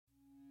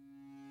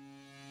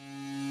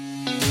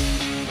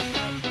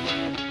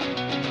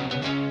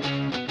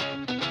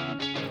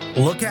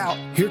Look out,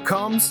 here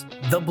comes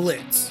The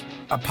Blitz,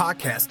 a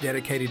podcast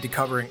dedicated to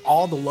covering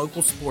all the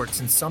local sports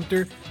in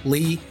Sumter,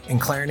 Lee,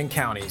 and Clarendon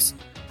counties,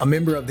 a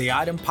member of the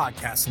Item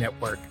Podcast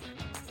Network.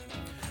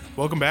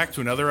 Welcome back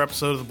to another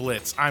episode of The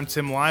Blitz. I'm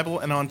Tim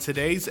Leibel, and on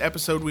today's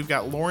episode, we've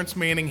got Laurence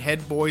Manning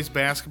head boys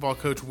basketball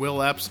coach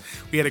Will Epps.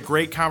 We had a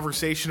great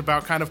conversation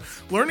about kind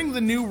of learning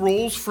the new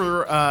roles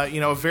for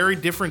a very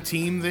different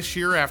team this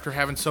year after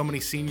having so many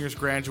seniors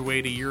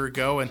graduate a year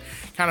ago, and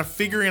kind of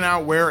figuring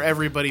out where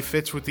everybody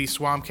fits with these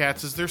Swamp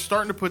Cats as they're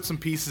starting to put some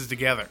pieces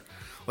together.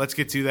 Let's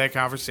get to that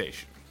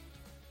conversation.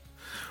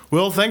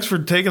 Will, thanks for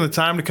taking the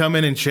time to come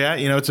in and chat.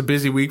 You know, it's a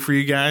busy week for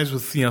you guys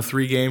with,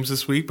 3 games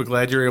this week, but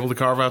glad you're able to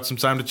carve out some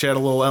time to chat a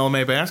little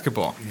LMA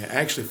basketball. Yeah,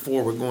 actually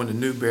 4. We're going to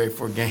Newberry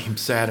for a game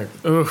Saturday.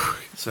 Ooh,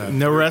 so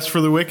no rest for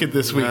the wicked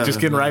this week,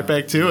 just getting right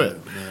back to it.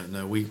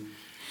 No, we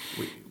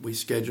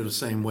schedule the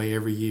same way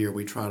every year.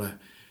 We try to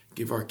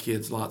give our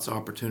kids lots of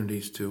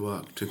opportunities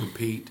to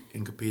compete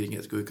and compete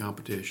against good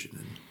competition,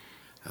 and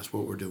that's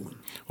what we're doing.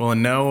 Well,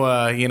 and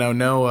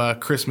no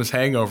Christmas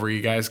hangover.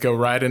 You guys go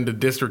right into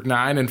District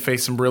 9 and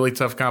face some really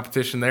tough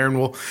competition there, and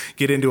we'll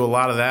get into a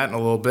lot of that in a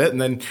little bit. And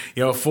then,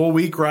 a full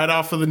week right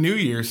off of the new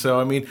year. So,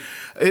 I mean,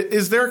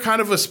 is there kind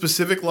of a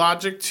specific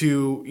logic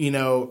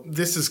to,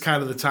 this is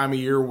kind of the time of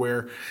year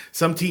where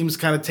some teams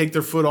kind of take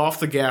their foot off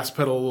the gas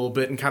pedal a little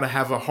bit and kind of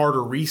have a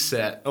harder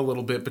reset a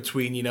little bit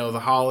between, the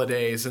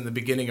holidays and the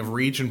beginning of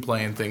region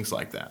play and things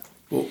like that?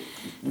 Well,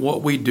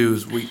 what we do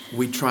is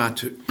we try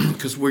to,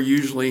 because we're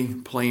usually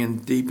playing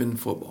deep in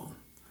football,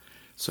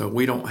 so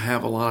we don't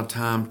have a lot of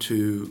time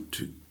to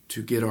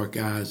get our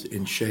guys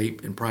in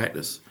shape and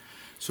practice.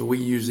 So we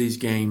use these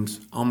games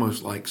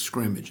almost like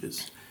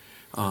scrimmages.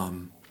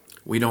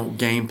 We don't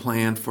game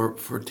plan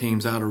for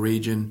teams out of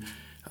region.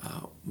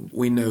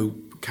 We know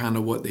kind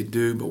of what they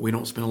do, but we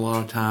don't spend a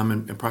lot of time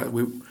in practice.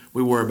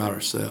 We worry about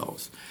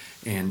ourselves,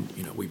 and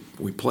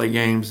we play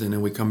games and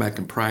then we come back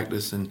and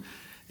practice and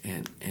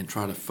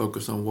try to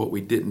focus on what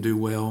we didn't do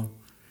well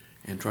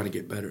and try to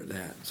get better at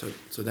that.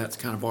 So that's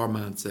kind of our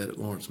mindset at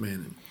Laurence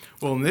Manning.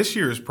 Well, and this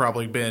year has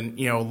probably been,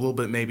 a little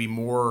bit maybe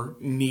more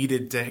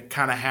needed to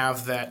kind of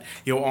have that,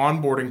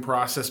 onboarding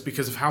process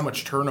because of how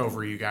much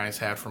turnover you guys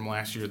had from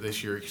last year to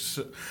this year.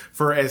 So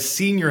for as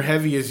senior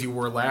heavy as you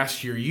were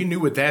last year, you knew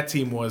what that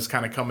team was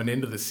kind of coming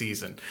into the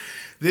season.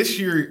 This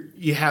year,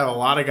 you had a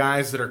lot of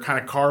guys that are kind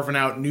of carving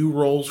out new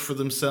roles for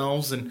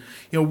themselves. And,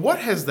 what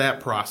has that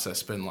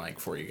process been like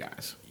for you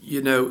guys?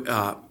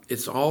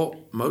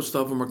 Most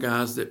of them are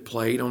guys that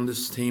played on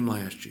this team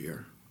last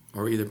year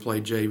or either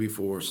played JV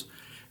for us.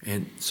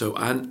 And so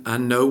I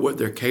know what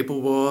they're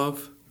capable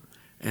of,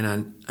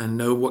 and I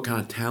know what kind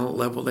of talent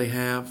level they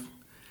have,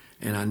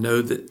 and I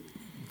know that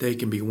they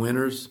can be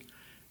winners.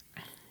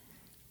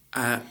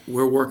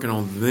 We're working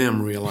on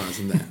them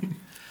realizing that.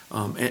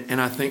 And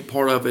I think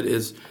part of it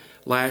is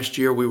last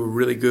year we were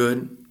really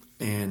good,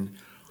 and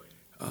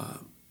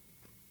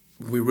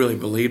we really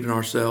believed in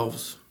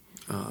ourselves.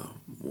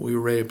 We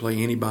were ready to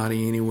play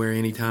anybody, anywhere,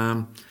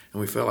 anytime, and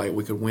we felt like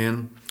we could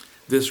win.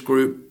 This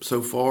group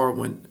so far,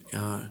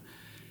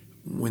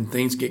 when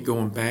things get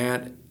going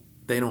bad,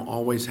 they don't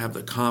always have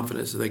the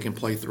confidence that they can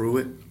play through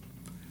it.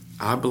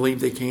 I believe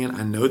they can.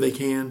 I know they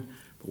can,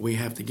 but we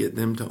have to get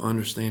them to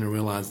understand and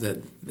realize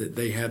that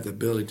they have the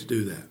ability to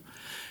do that.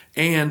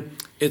 And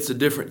it's a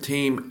different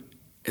team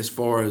as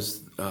far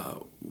as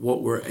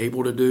what we're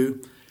able to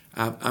do.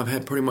 I've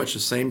had pretty much the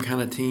same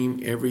kind of team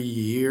every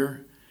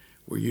year.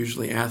 We're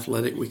usually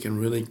athletic. We can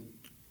really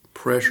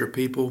pressure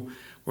people.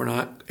 We're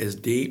not as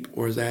deep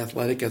or as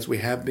athletic as we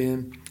have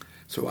been.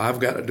 So I've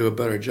got to do a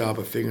better job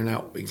of figuring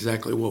out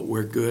exactly what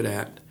we're good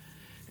at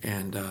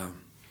and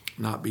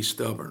not be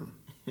stubborn.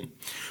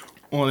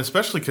 Well, and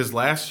especially because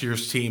last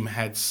year's team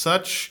had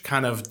such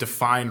kind of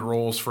defined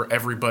roles for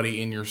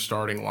everybody in your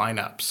starting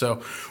lineup.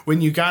 So when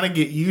you got to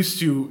get used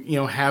to,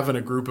 having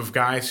a group of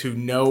guys who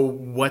know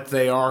what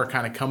they are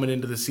kind of coming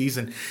into the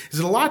season, is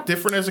it a lot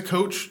different as a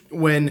coach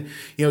when,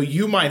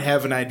 you might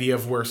have an idea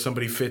of where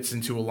somebody fits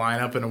into a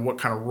lineup and what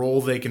kind of role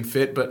they can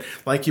fit. But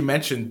like you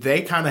mentioned,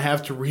 they kind of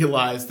have to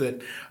realize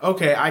that,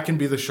 okay, I can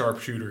be the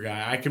sharpshooter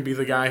guy. I can be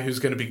the guy who's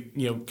going to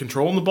be,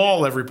 controlling the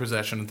ball every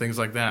possession and things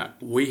like that.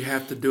 We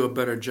have to do a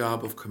better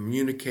job of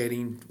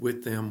communicating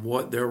with them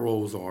what their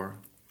roles are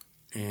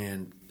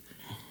and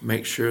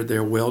make sure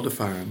they're well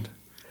defined,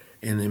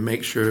 and then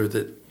make sure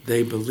that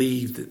they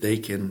believe that they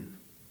can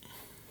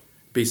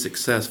be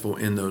successful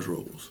in those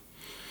roles.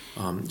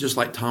 Just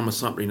like Thomas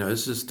Sumter,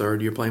 this is his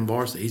 3rd year playing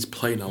varsity. He's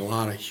played in a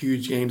lot of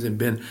huge games and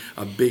been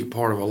a big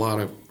part of a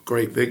lot of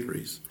great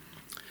victories.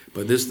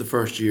 But this is the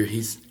first year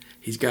he's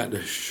got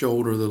to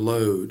shoulder the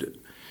load.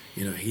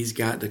 He's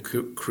got to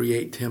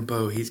create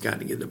tempo. He's got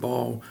to get the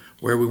ball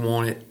where we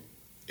want it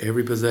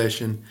every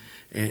possession,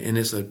 and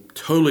it's a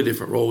totally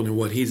different role than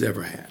what he's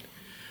ever had.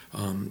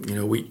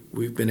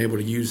 We've been able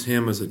to use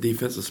him as a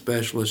defensive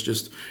specialist,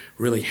 just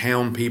really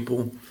hound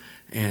people,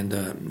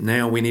 and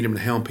now we need him to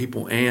hound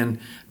people and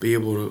be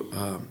able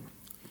to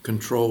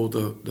control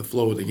the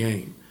flow of the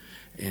game.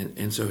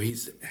 And so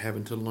he's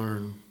having to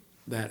learn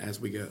that as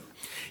we go.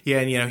 Yeah,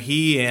 and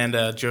he and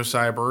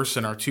Josiah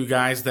Burson are two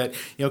guys that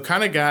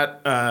kind of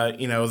got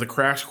the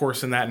crash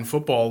course in that in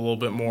football a little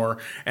bit more,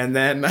 and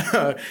then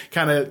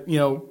kind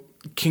of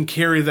can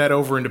carry that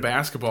over into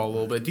basketball a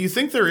little bit. Do you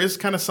think there is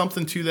kind of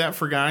something to that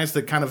for guys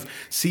that kind of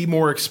see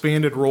more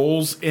expanded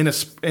roles in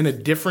a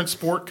different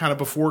sport kind of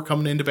before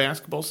coming into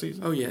basketball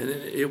season? Oh yeah, and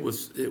it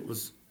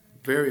was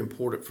very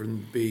important for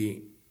them to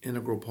be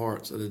integral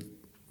parts of the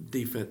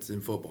defense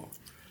in football.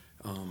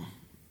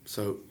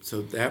 So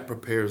that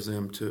prepares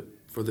them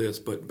for this.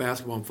 But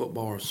basketball and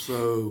football are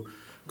so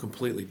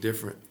completely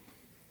different.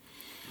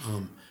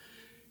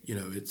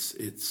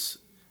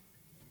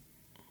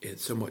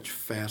 It's so much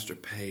faster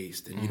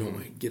paced, and you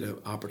don't get an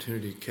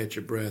opportunity to catch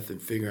your breath and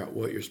figure out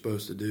what you're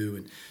supposed to do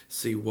and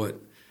see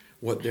what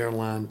their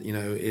line.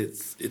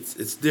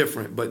 It's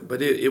different,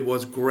 but it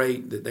was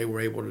great that they were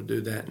able to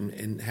do that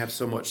and have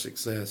so much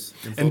success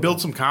and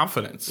build some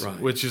confidence, right.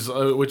 which is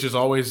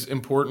always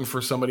important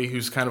for somebody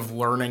who's kind of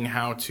learning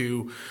how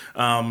to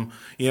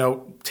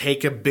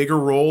take a bigger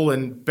role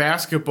in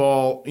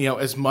basketball.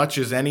 As much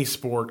as any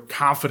sport,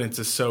 confidence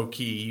is so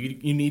key.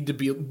 You need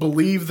to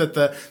believe that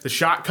the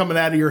shot coming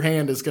out of your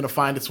hand is going to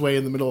find its way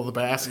in the middle of the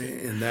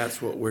basket, and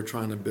that's what we're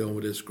trying to build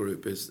with this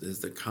group is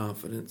the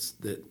confidence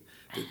that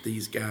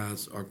these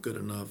guys are good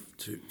enough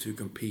to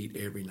compete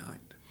every night.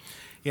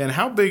 Yeah, and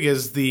how big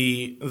is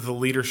the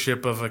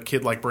leadership of a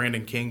kid like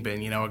Brandon King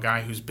been? A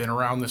guy who's been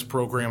around this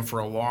program for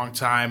a long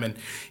time, and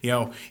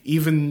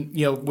even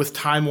with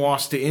time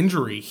lost to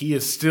injury, he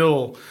has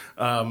still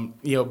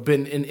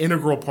been an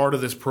integral part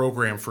of this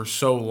program for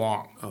so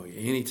long. Oh yeah,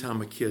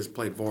 anytime a kid's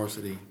played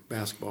varsity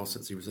basketball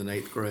since he was in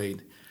 8th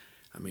grade,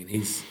 I mean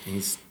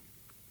he's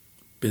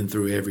been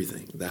through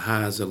everything, the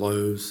highs, the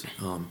lows,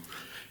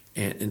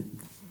 and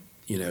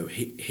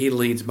he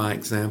leads by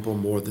example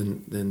more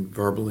than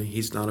verbally.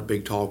 He's not a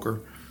big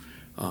talker.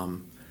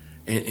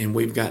 And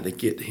we've got to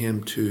get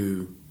him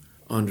to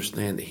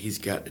understand that he's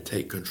got to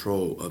take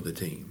control of the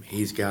team.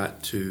 He's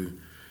got to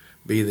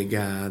be the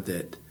guy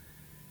that,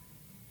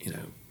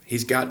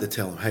 he's got to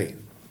tell them, hey,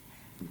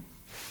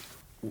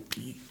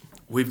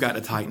 we've got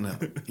to tighten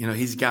up.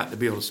 He's got to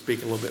be able to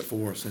speak a little bit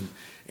for us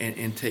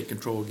and take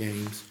control of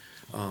games.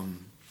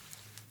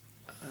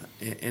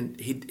 And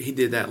he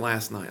did that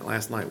last night.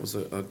 Last night was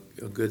a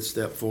good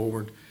step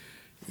forward.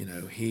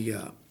 He's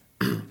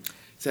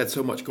had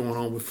so much going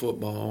on with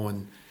football,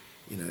 and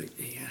he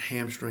had a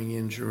hamstring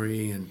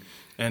injury,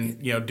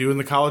 and doing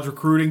the college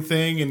recruiting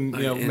thing, and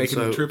making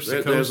the trips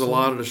to coast. There's a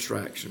lot of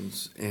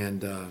distractions,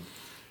 and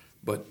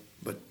but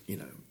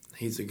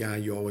he's a guy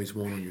you always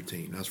want on your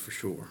team. That's for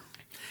sure.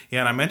 Yeah,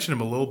 and I mentioned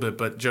him a little bit,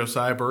 but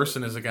Josiah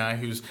Burson is a guy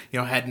who's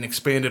had an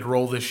expanded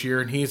role this year,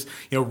 and he's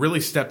really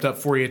stepped up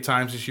for you at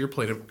times this year.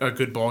 Played a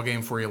good ball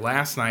game for you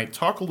last night.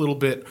 Talk a little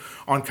bit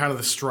on kind of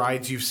the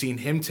strides you've seen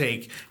him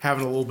take,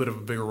 having a little bit of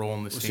a bigger role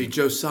in this team. See,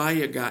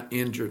 Josiah got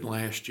injured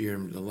last year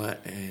in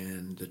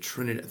the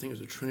Trinity. I think it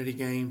was a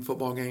Trinity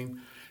football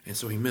game, and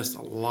so he missed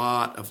a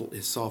lot of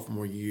his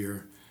sophomore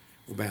year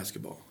with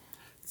basketball.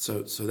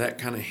 So that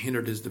kind of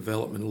hindered his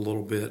development a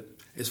little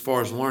bit as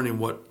far as learning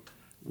what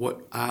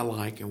I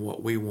like and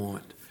what we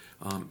want.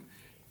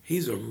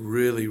 He's a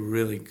really,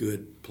 really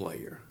good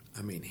player.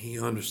 I mean, he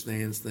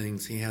understands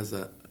things. He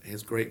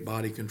has great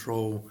body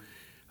control.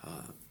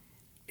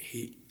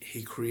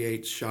 He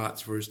creates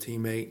shots for his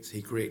teammates.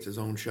 He creates his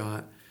own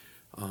shot.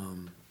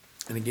 And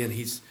again,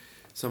 he's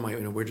somebody,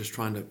 we're just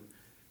trying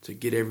to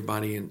get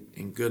everybody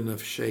in good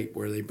enough shape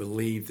where they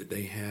believe that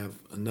they have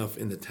enough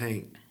in the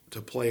tank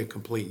to play a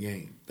complete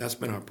game. That's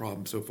been our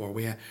problem so far.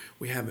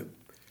 We haven't.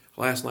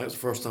 Last night was the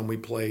first time we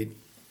played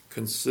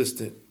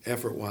consistent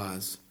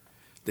effort-wise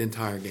the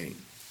entire game.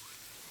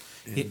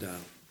 And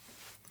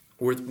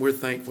we're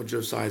thankful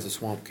Josiah's a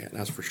Swamp Cat,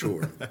 that's for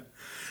sure.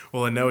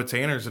 Well, and Noah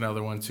Tanner's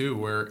another one too,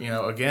 where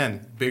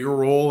again, bigger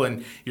role,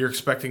 and you're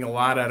expecting a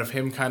lot out of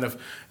him, kind of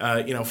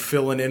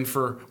filling in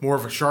for more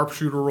of a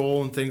sharpshooter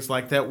role and things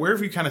like that. Where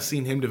have you kind of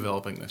seen him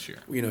developing this year?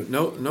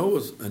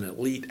 Noah's an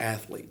elite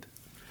athlete.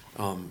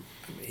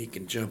 He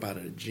can jump out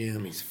of the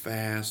gym. He's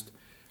fast.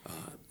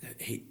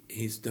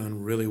 He's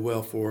done really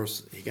well for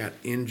us. He got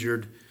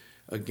injured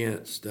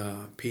against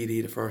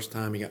PD the first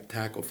time. He got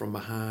tackled from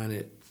behind.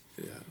 It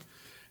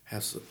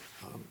has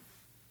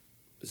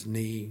his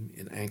knee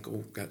and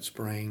ankle got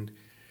sprained,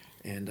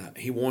 and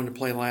he wanted to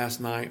play last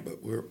night,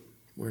 but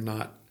we're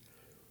not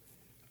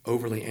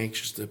overly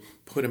anxious to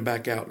put him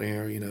back out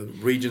there.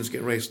 Region's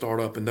getting ready to start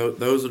up, and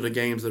those are the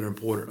games that are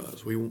important to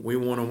us. We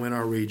want to win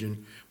our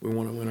region. We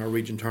want to win our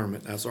region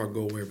tournament. That's our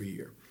goal every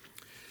year,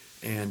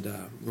 and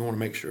we want to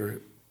make sure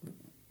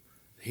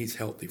he's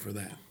healthy for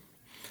that.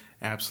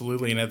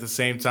 Absolutely, and at the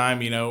same time,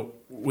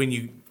 when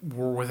you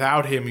were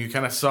without him, you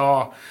kind of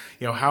saw,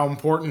 how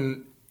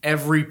important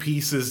every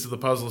piece is to the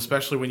puzzle,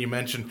 especially when you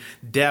mentioned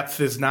depth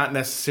is not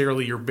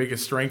necessarily your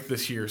biggest strength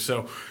this year.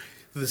 So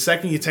the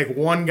second you take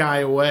one guy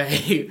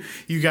away,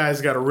 you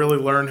guys got to really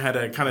learn how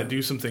to kind of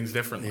do some things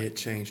differently. It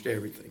changed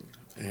everything.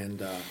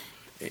 And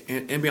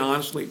be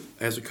honestly,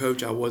 as a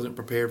coach, I wasn't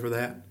prepared for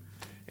that.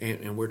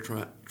 and we're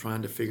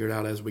trying to figure it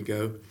out as we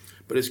go.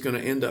 But it's going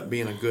to end up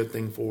being a good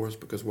thing for us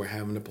because we're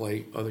having to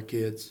play other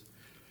kids.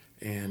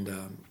 And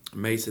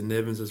Mason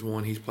Nivens is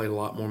one. He's played a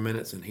lot more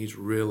minutes, and he's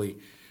really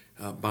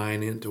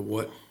buying into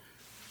what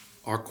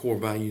our core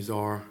values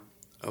are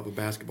of a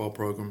basketball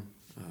program.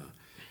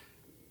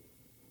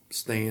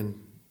 Staying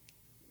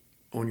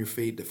on your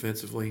feet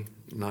defensively,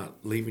 not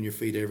leaving your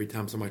feet every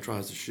time somebody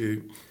tries to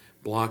shoot,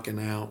 blocking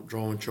out,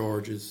 drawing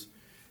charges.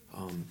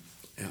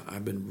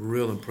 I've been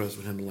real impressed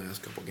with him the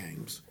last couple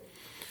games.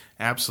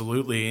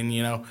 Absolutely.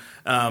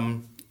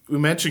 And, we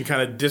mentioned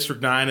kind of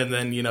District 9 and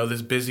then,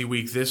 this busy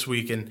week this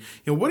week. And,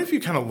 what have you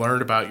kind of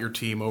learned about your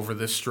team over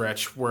this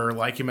stretch where,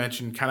 like you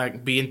mentioned, kind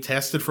of being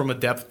tested from a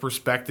depth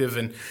perspective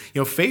and,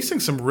 facing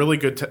some really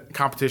good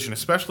competition,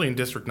 especially in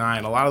District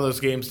 9. A lot of those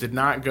games did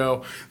not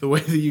go the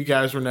way that you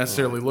guys were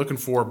necessarily looking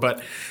for.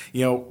 But,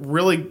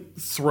 really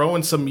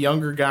throwing some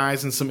younger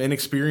guys and some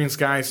inexperienced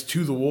guys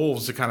to the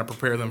Wolves to kind of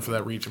prepare them for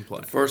that region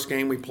play. The first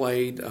game we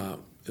played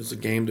is a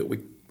game that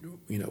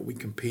we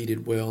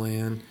competed well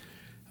in.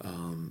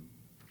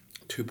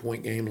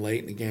 2-point game late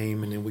in the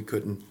game, and then we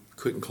couldn't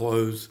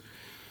close.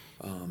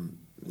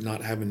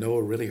 Not having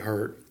Noah really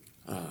hurt.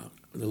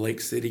 The Lake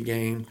City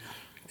game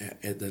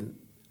at the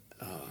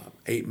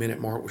 8-minute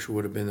mark, which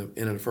would have been the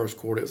end of the first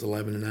quarter, it was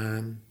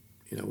 11-9.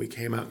 We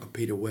came out and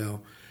competed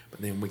well,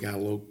 but then we got a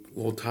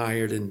little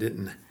tired and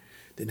didn't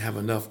have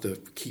enough to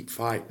keep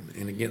fighting.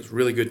 And against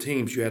really good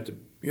teams, you have to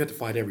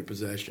fight every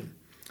possession,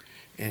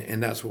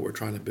 and that's what we're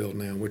trying to build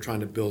now. We're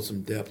trying to build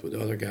some depth with the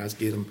other guys,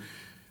 get them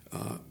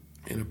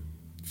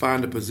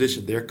find a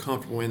position they're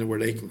comfortable in where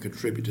they can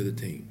contribute to the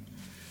team.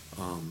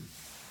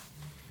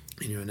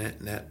 And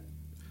that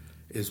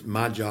is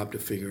my job to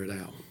figure it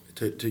out,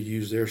 to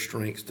use their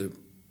strengths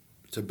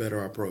to better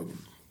our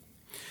program.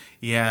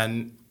 Yeah,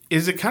 and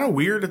is it kind of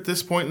weird at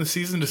this point in the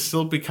season to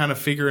still be kind of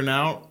figuring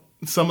out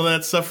some of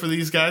that stuff for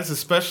these guys,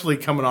 especially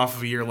coming off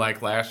of a year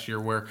like last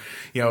year where,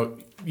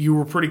 you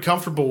were pretty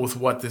comfortable with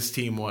what this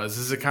team was?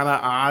 Is it kind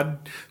of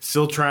odd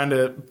still trying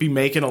to be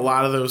making a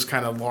lot of those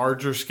kind of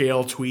larger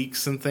scale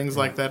tweaks and things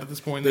like that at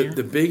this point in the year?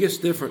 The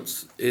biggest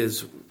difference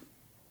is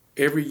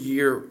every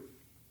year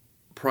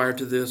prior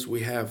to this,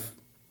 we have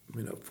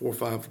 4 or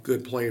 5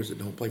 good players that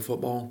don't play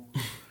football.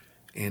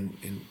 and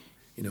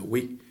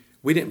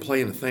we didn't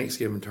play in the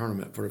Thanksgiving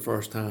tournament for the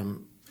first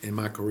time in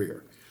my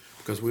career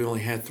because we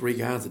only had 3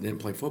 guys that didn't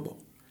play football.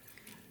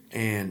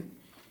 And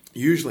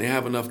usually I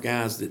have enough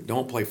guys that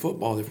don't play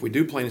football. If we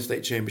do play in the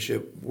state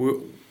championship,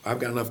 I've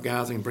got enough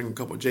guys I can bring a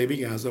couple of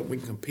JV guys up. We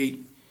can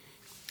compete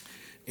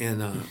in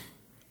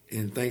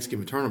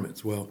Thanksgiving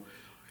tournaments. Well,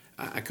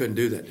 I couldn't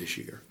do that this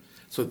year.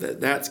 So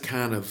that's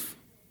kind of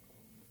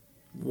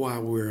why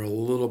we're a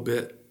little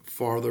bit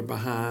farther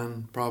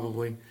behind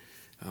probably.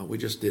 We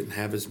just didn't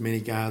have as many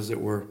guys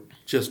that were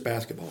just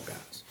basketball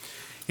guys.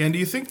 And do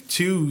you think,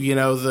 too,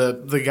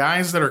 the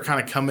guys that are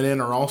kind of coming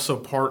in are also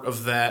part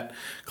of that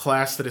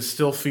class that is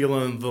still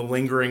feeling the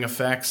lingering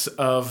effects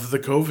of the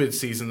COVID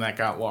season that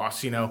got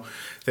lost?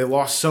 They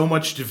lost so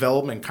much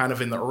development kind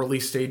of in the early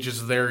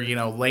stages of their,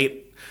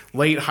 late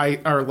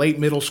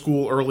middle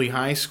school, early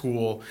high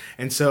school.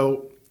 And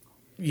so,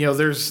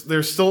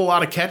 there's still a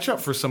lot of catch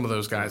up for some of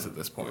those guys at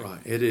this point.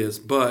 Right, it is,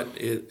 but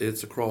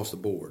it's across the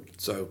board.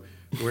 So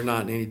we're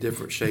not in any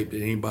different shape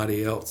than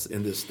anybody else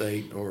in this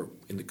state or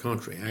in the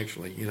country,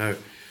 actually.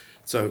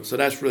 So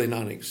that's really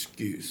not an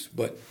excuse.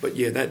 But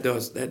yeah,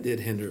 that did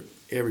hinder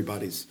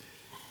everybody's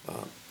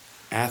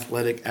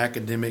athletic,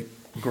 academic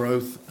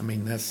growth. I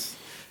mean, that's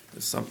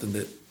something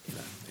that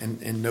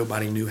and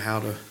nobody knew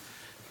how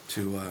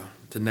to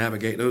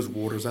navigate those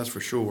waters. That's for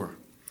sure.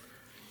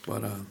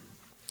 But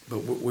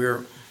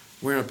we're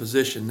in a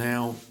position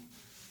now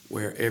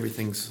where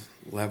everything's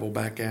level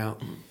back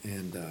out,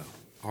 and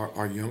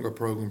our younger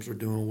programs are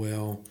doing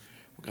well.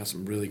 We've got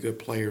some really good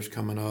players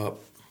coming up.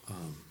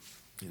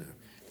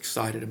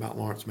 Excited about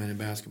Laurence Manning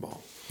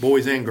Basketball,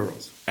 boys and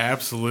girls.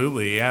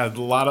 Absolutely, yeah. A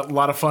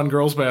lot of fun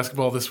girls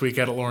basketball this week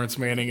at Laurence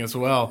Manning as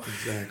well.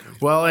 Exactly.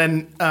 Well,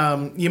 and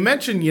you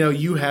mentioned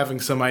you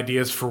having some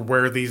ideas for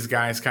where these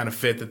guys kind of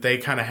fit that they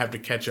kind of have to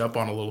catch up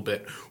on a little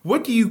bit.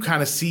 What do you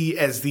kind of see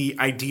as the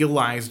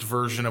idealized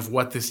version of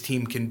what this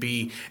team can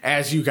be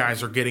as you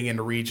guys are getting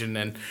into region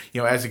and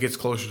as it gets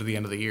closer to the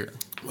end of the year?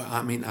 Well,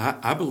 I mean,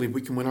 I believe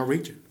we can win our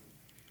region.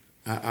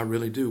 I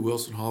really do.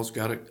 Wilson Hall's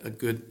got a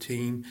good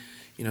team.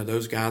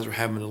 Those guys are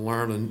having to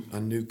learn a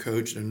new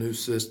coach and a new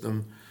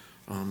system.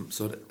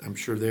 So that I'm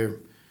sure they're,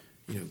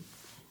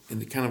 in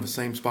the kind of the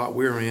same spot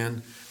we're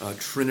in.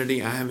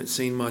 Trinity, I haven't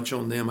seen much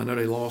on them. I know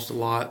they lost a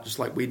lot, just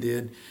like we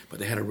did, but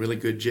they had a really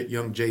good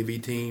young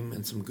JV team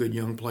and some good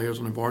young players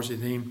on the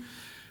varsity team.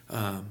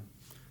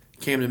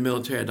 Camden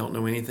Military, I don't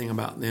know anything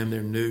about them.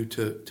 They're new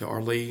to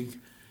our league,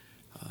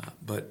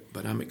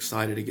 but I'm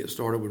excited to get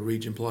started with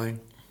region play.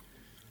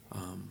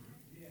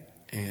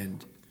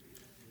 And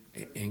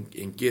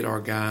get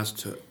our guys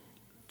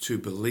to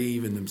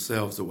believe in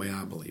themselves the way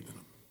I believe in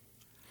them.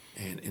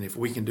 And if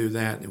we can do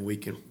that, then we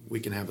can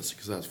have a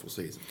successful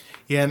season.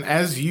 Yeah, and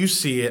as you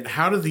see it,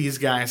 how do these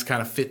guys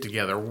kind of fit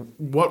together?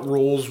 What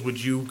roles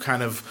would you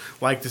kind of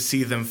like to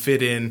see them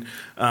fit in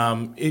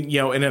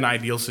an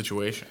ideal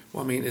situation?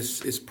 Well, I mean,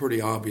 it's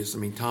pretty obvious. I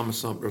mean, Thomas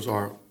Sumter's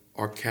our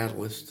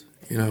catalyst,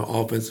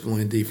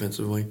 offensively and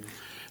defensively.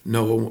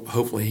 Noah,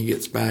 hopefully he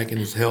gets back and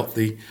is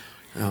healthy.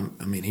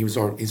 I mean, he's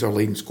our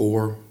leading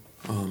scorer.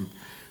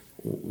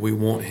 We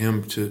want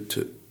him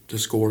to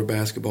score the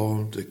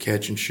basketball, to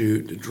catch and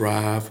shoot, to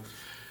drive,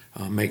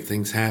 make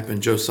things happen.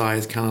 Josiah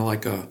is kind of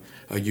like a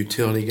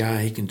utility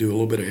guy. He can do a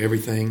little bit of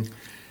everything.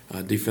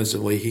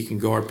 Defensively, he can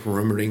guard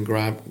perimeter and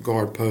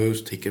guard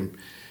post. He can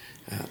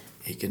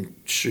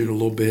shoot a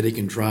little bit. He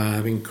can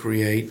drive and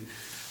create.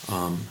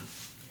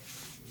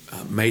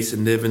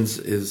 Mason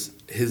Nivens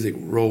his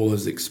role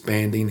is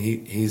expanding.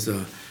 He's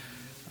the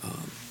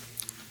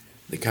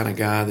kind of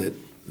guy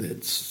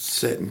that's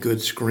setting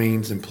good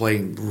screens and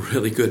playing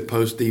really good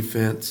post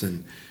defense,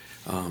 and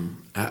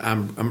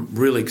I'm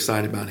really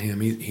excited about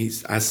him.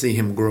 I see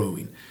him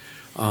growing.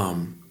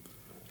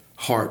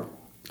 Hart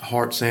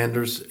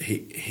Sanders,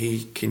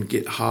 he can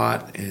get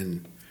hot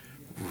and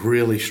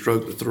really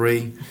stroke the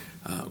three.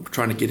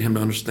 Trying to get him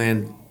to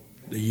understand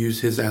to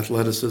use his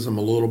athleticism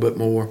a little bit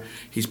more.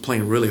 He's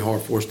playing really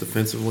hard for us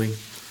defensively.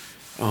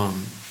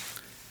 Of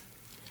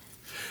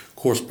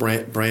course,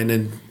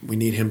 Brandon, we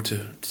need him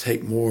to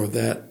take more of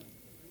that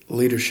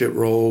leadership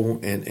role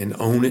and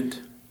own it,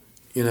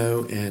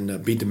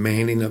 and be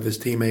demanding of his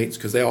teammates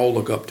because they all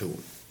look up to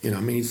him.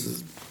 I mean,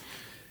 he's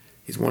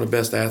one of the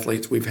best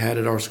athletes we've had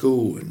at our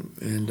school,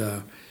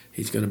 and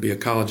he's going to be a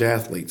college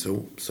athlete.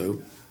 So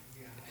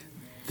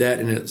that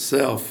in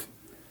itself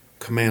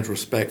commands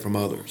respect from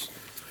others.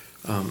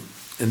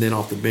 And then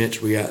off the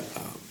bench, we got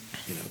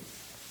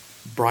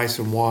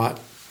Bryson Watt.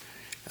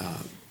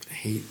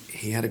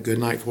 He had a good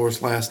night for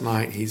us last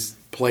night. He's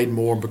played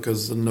more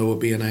because of Noah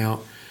being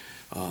out.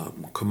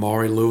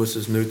 Kamari Lewis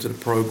is new to the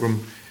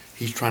program.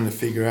 He's trying to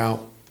figure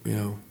out,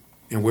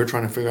 and we're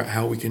trying to figure out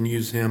how we can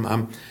use him.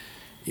 I'm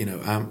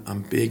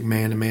big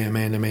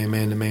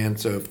man-to-man.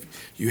 So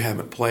if you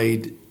haven't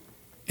played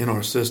in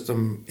our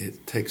system,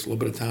 it takes a little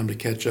bit of time to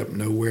catch up and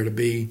know where to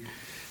be.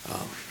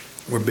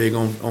 We're big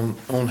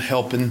on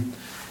helping.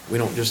 We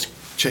don't just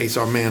chase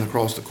our man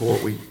across the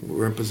court.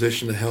 We're in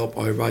position to help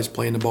while everybody's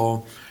playing the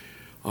ball.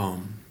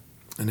 And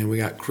then we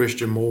got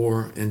Christian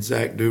Moore and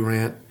Zach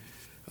Durant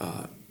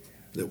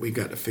that we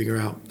got to figure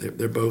out.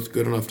 They're both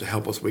good enough to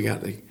help us. We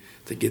got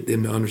to get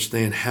them to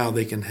understand how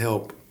they can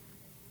help.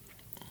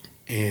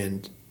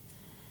 And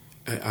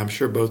I'm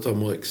sure both of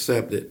them will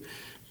accept it.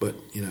 But,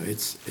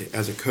 it's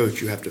as a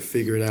coach, you have to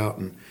figure it out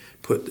and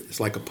it's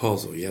like a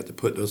puzzle. You have to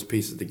put those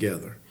pieces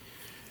together.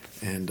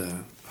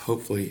 And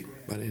hopefully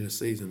by the end of the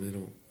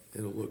season,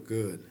 it'll look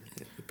good.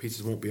 The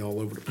pieces won't be all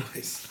over the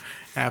place.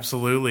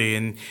 Absolutely.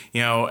 And,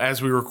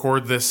 as we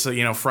record this,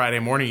 Friday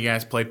morning, you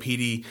guys played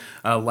PD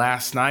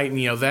last night.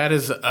 And, that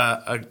is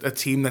a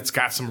team that's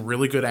got some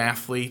really good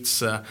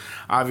athletes.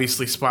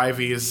 Obviously,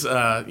 Spivey is,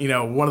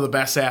 one of the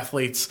best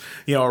athletes,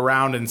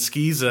 around in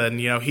Skeeza. And,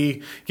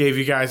 he gave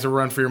you guys a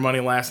run for your money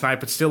last night,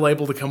 but still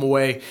able to come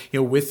away,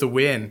 with the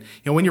win.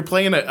 When you're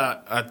playing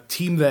a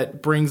team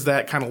that brings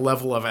that kind of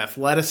level of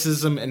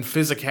athleticism and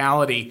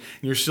physicality,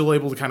 and you're still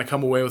able to kind of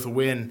come away with a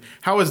win,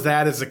 how is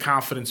that as a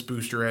confidence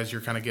booster as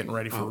you're kind of getting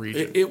ready for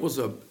region? It was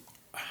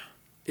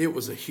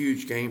a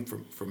huge game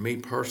for me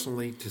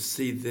personally to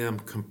see them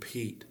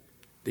compete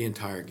the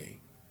entire game.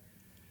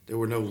 There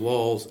were no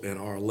lulls in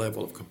our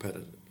level of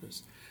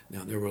competitiveness.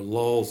 Now, there were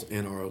lulls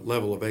in our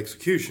level of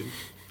execution,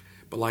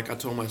 but like I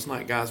told them last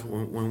night, guys,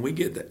 when we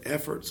get the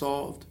effort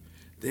solved,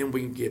 then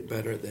we can get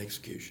better at the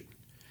execution.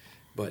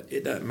 But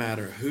it doesn't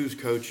matter who's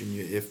coaching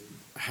you,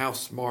 how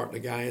smart the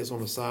guy is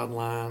on the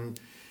sideline,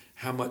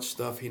 how much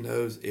stuff he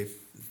knows. If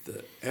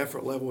the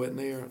effort level isn't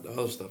there, the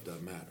other stuff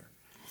doesn't matter.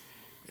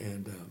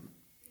 And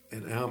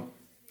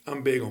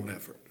I'm big on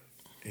effort.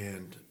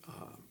 And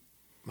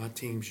my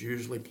teams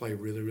usually play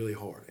really, really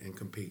hard and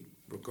compete,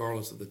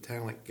 regardless of the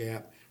talent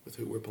gap with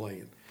who we're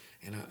playing.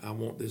 And I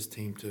want this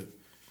team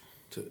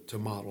to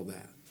model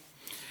that.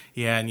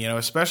 Yeah, and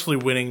especially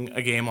winning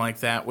a game like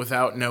that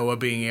without Noah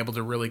being able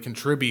to really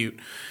contribute.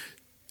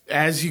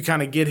 As you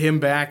kind of get him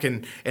back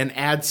and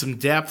add some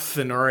depth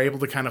and are able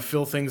to kind of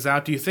fill things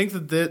out, do you think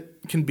that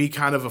can be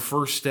kind of a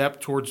first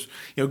step towards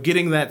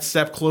getting that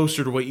step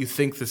closer to what you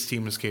think this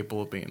team is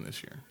capable of being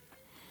this year?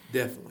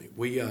 Definitely.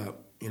 We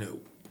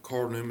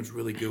Carl Newman's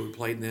really good. We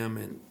played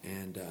them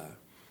and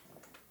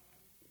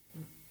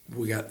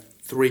we got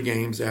 3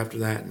 games after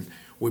that, and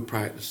we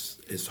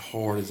practiced as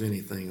hard as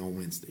anything on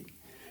Wednesday.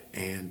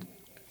 And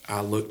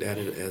I looked at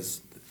it as,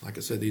 like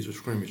I said, these are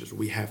scrimmages.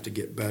 We have to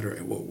get better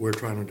at what we're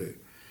trying to do.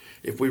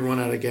 If we run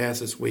out of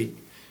gas this week,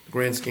 the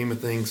grand scheme of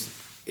things,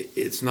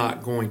 it's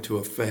not going to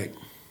affect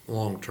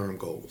long-term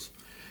goals.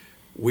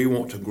 We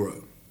want to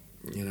grow.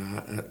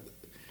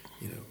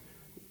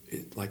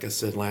 Like I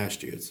said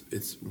last year,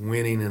 it's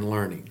winning and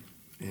learning,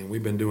 and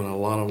we've been doing a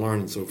lot of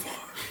learning so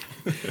far.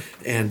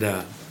 and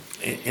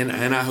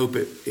I hope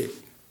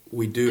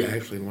we do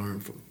actually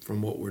learn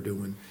from what we're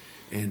doing.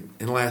 And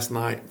last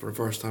night, for the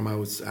first time, I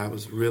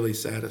was really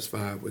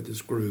satisfied with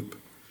this group.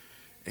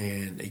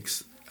 And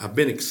I've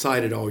been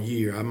excited all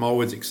year. I'm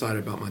always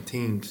excited about my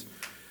teams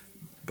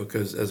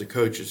because as a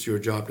coach, it's your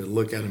job to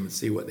look at them and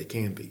see what they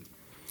can be.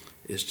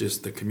 It's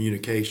just the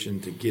communication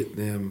to get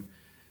them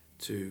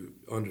to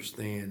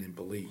understand and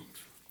believe.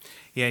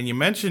 Yeah, and you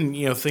mentioned,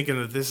 thinking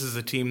that this is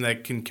a team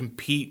that can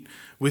compete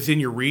within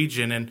your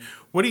region. And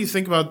what do you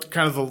think about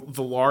kind of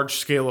the large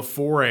scale of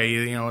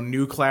 4A, a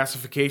new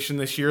classification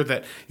this year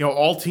that,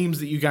 all teams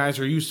that you guys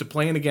are used to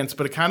playing against,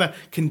 but it kind of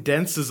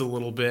condenses a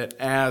little bit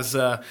as,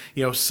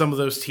 some of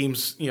those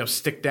teams,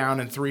 stick down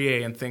in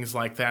 3A and things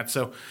like that.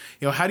 So,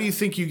 how do you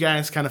think you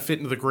guys kind of fit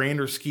into the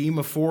grander scheme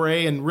of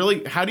 4A? And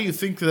really, how do you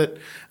think that,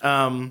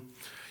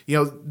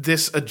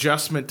 this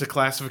adjustment to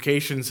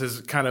classifications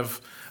has kind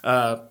of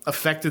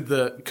affected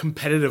the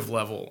competitive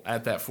level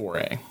at that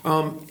 4A?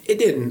 It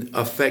didn't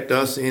affect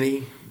us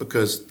any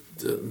because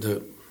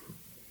the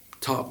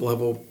top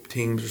level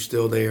teams are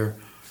still there.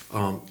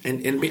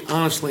 And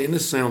honestly, and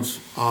this sounds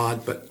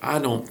odd, but I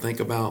don't think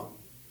about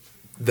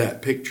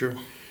that picture.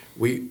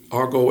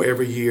 Our goal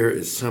every year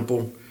is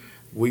simple.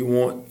 We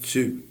want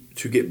to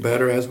get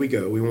better as we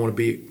go. We want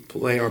to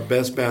play our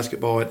best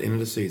basketball at the end of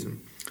the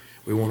season.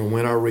 We want to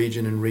win our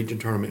region and region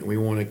tournament. We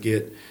want to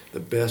get the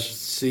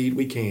best seed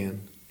we can.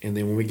 And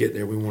then when we get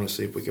there, we want to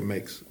see if we can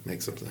make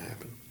something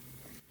happen.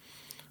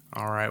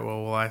 All right.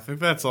 Well, I think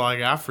that's all I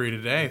got for you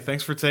today.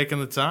 Thanks for taking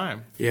the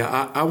time.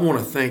 Yeah, I want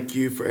to thank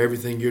you for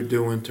everything you're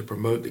doing to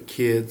promote the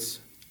kids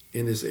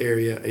in this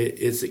area.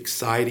 It's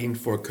exciting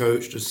for a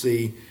coach to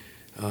see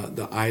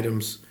the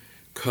items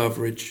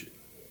coverage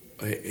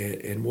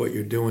and what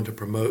you're doing to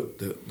promote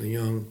the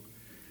young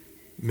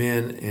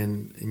men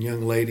and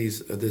young ladies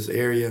of this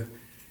area.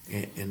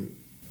 And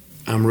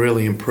I'm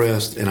really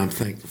impressed, and I'm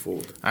thankful for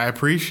it. I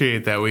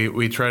appreciate that.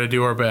 We try to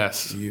do our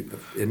best.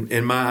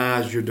 In my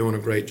eyes, you're doing a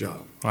great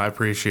job. I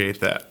appreciate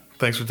that.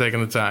 Thanks for taking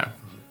the time.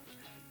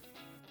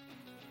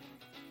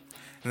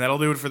 And that'll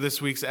do it for this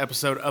week's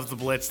episode of The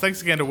Blitz.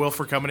 Thanks again to Will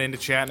for coming in to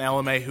chat and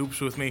LMA hoops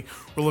with me.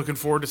 We're looking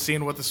forward to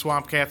seeing what the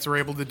Swamp Cats are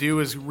able to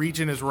do as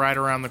region is right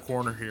around the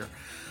corner here.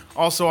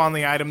 Also on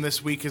the item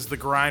this week is The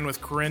Grind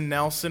with Corinne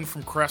Nelson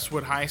from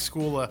Crestwood High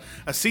School,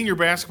 a senior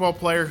basketball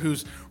player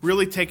who's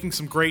really taking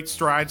some great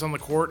strides on the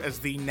court as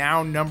the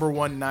now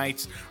 #1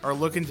 Knights are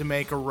looking to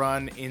make a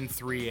run in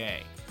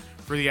 3A.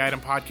 For the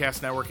Item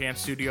Podcast Network and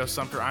Studio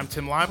Sumter, I'm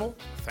Tim Leibel.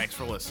 Thanks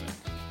for listening.